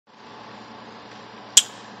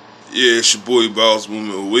Yeah, it's your boy Bow's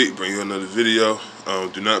Movement with Weight, bring you another video.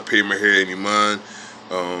 Do not pay my hair any mind.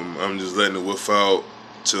 I'm just letting it whiff out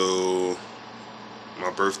till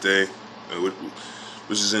my birthday,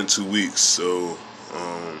 which is in 2 weeks. So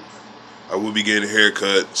I will be getting a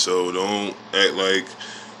haircut, so don't act like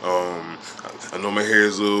I know my hair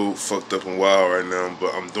is a little fucked up and wild right now,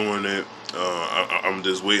 but I'm doing it. I'm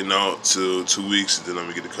just waiting out till 2 weeks and then I'm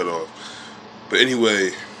gonna get the cut off. But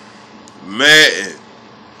anyway, Madden.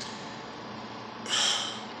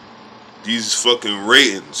 These fucking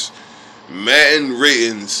ratings, Madden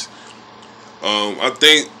ratings. I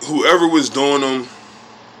think whoever was doing them,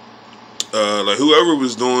 whoever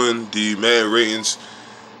was doing the Madden ratings,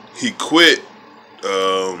 he quit,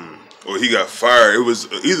 or he got fired. It was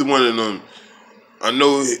either one of them. I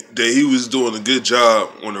know that he was doing a good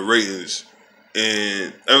job on the ratings,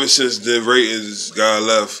 and ever since the ratings guy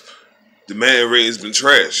left, the Madden ratings been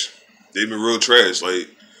trash. They've been real trash. Like,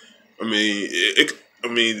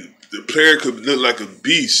 the player could look like a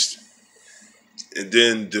beast, and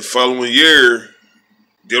then the following year,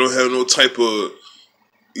 they don't have no type of,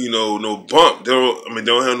 no bump. They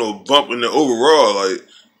don't have no bump in the overall. Like,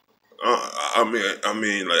 I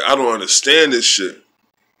don't understand this shit.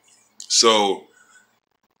 So,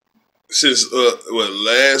 since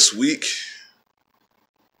last week,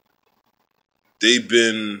 they've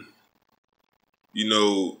been, you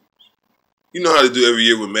know how they do every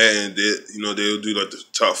year with Madden. They'll do like the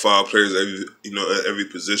top 5 players at every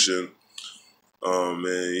position.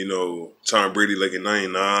 And Tom Brady like a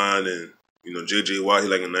 99, and J.J. Watt he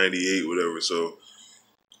like a 98, whatever. So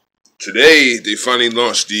today they finally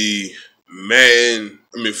launched the Madden.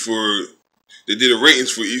 They did the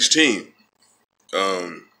ratings for each team.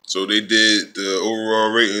 So they did the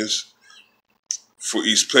overall ratings for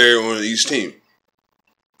each player on each team.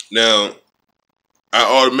 Now, I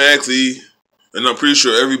automatically, and I'm pretty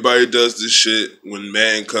sure everybody does this shit when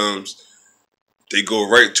Madden comes, they go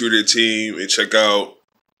right to their team and check out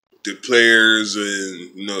the players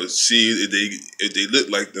and see if they look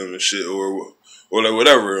like them and shit or like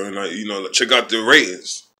whatever, and check out their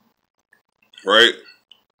ratings. Right?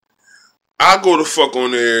 I go the fuck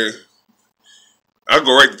on there. I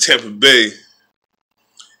go right to Tampa Bay,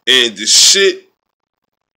 and the shit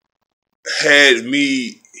had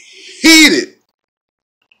me heated.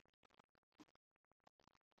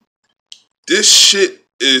 This shit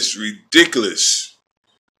is ridiculous.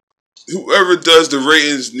 Whoever does the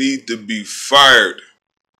ratings need to be fired,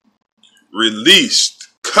 released,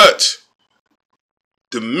 cut,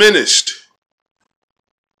 diminished,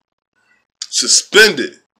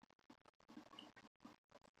 suspended.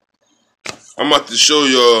 I'm about to show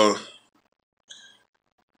y'all.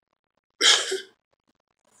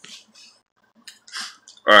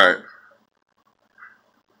 Alright.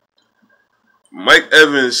 Mike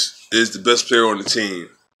Evans is the best player on the team.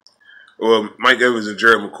 Or Mike Evans and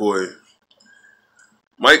Jared McCoy.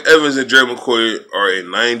 Mike Evans and Jared McCoy are a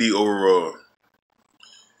 90 overall.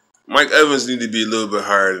 Mike Evans need to be a little bit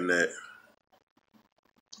higher than that.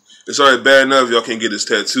 It's already bad enough y'all can't get his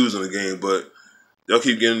tattoos in the game, but y'all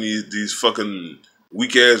keep getting these fucking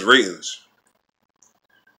weak ass ratings.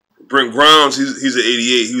 Brent Grimes, he's an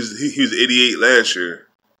 88. He was 88 last year.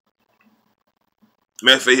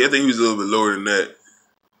 Matter of fact, I think he was a little bit lower than that.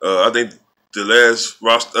 I think the last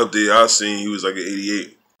roster update I seen, he was like an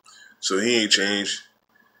 88. So he ain't changed.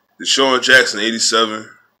 Deshaun Jackson, 87.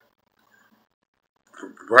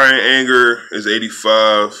 Brian Anger is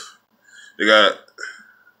 85. They got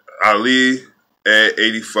Ali at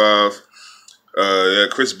 85. They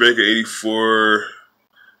got Chris Baker, 84.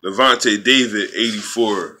 Levante David,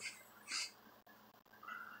 84.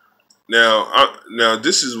 Now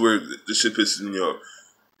this is where the shit pisses me off.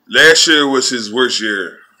 Last year was his worst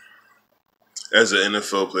year as an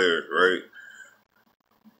NFL player, right?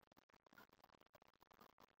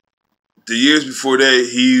 The years before that,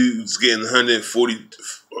 he was getting 140,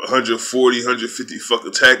 150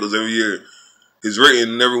 fucking tackles every year. His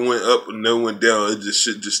rating never went up and never went down. It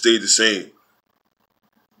just stayed the same.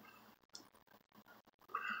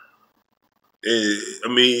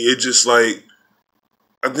 It just like,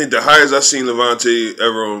 I think the highest I've seen Levante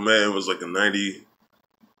ever on Madden was like a 90,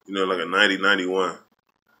 like a 90, 91.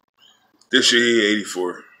 This year he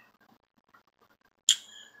 84.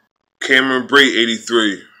 Cameron Brate,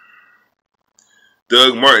 83.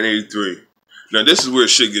 Doug Martin, 83. Now this is where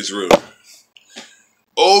shit gets real.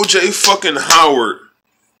 O.J. fucking Howard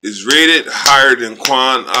is rated higher than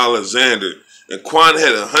Quan Alexander. And Quan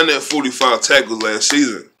had 145 tackles last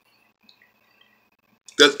season.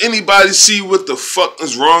 Does anybody see what the fuck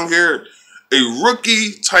is wrong here? A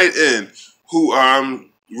rookie tight end who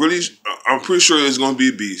I'm really, I'm pretty sure it's going to be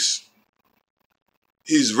a beast.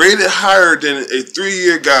 He's rated higher than a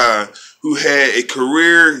 3-year guy who had a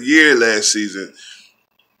career year last season,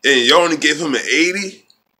 and y'all only gave him an 80.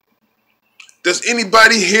 Does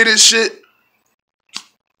anybody hear this shit?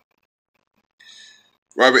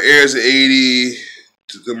 Robert Ayers is an 80.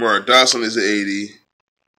 Demar Dawson is an 80.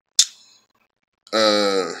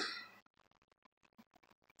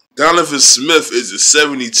 Donovan Smith is a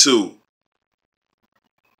 72.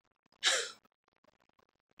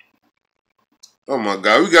 Oh my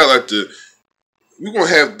God, we're gonna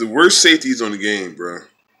have the worst safeties on the game, bro.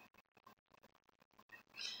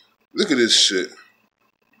 Look at this shit.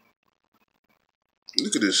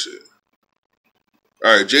 Look at this shit.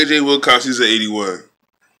 All right, J.J. Wilcox is an 81.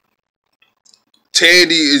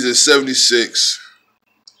 Tandy is a 76.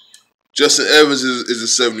 Justin Evans is a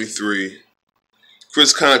 73.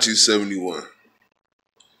 Chris Conte is 71.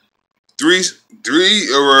 Three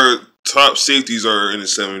of our top safeties are in the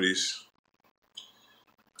 70s.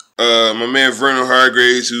 My man Vernon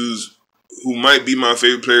Hargraves, who might be my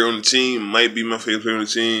favorite player on the team,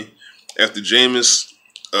 after Jameis.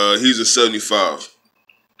 He's a 75.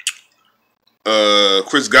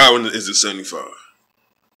 Chris Godwin is a 75.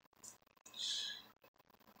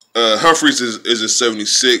 Humphreys is a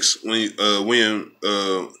 76. William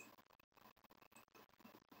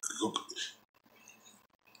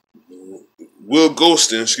Will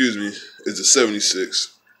Golston, is a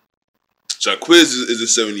 76. Jaquiz is a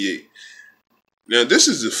 78. Now this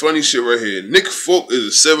is the funny shit right here. Nick Folk is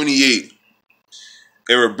a 78,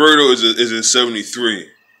 and Roberto is a 73.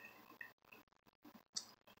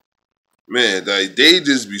 Man, like they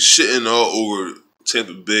just be shitting all over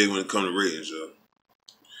Tampa Bay when it comes to ratings, yo.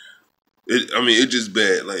 It just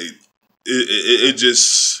bad. Like it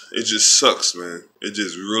just sucks, man. It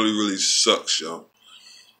just really, really sucks, yo.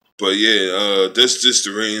 But yeah, that's just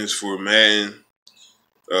the ratings for Madden.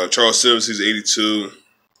 Charles Simmons, he's 82.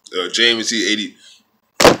 Jameis, he's 80.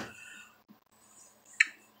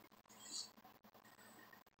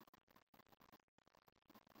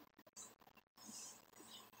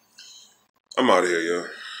 I'm out of here, yo.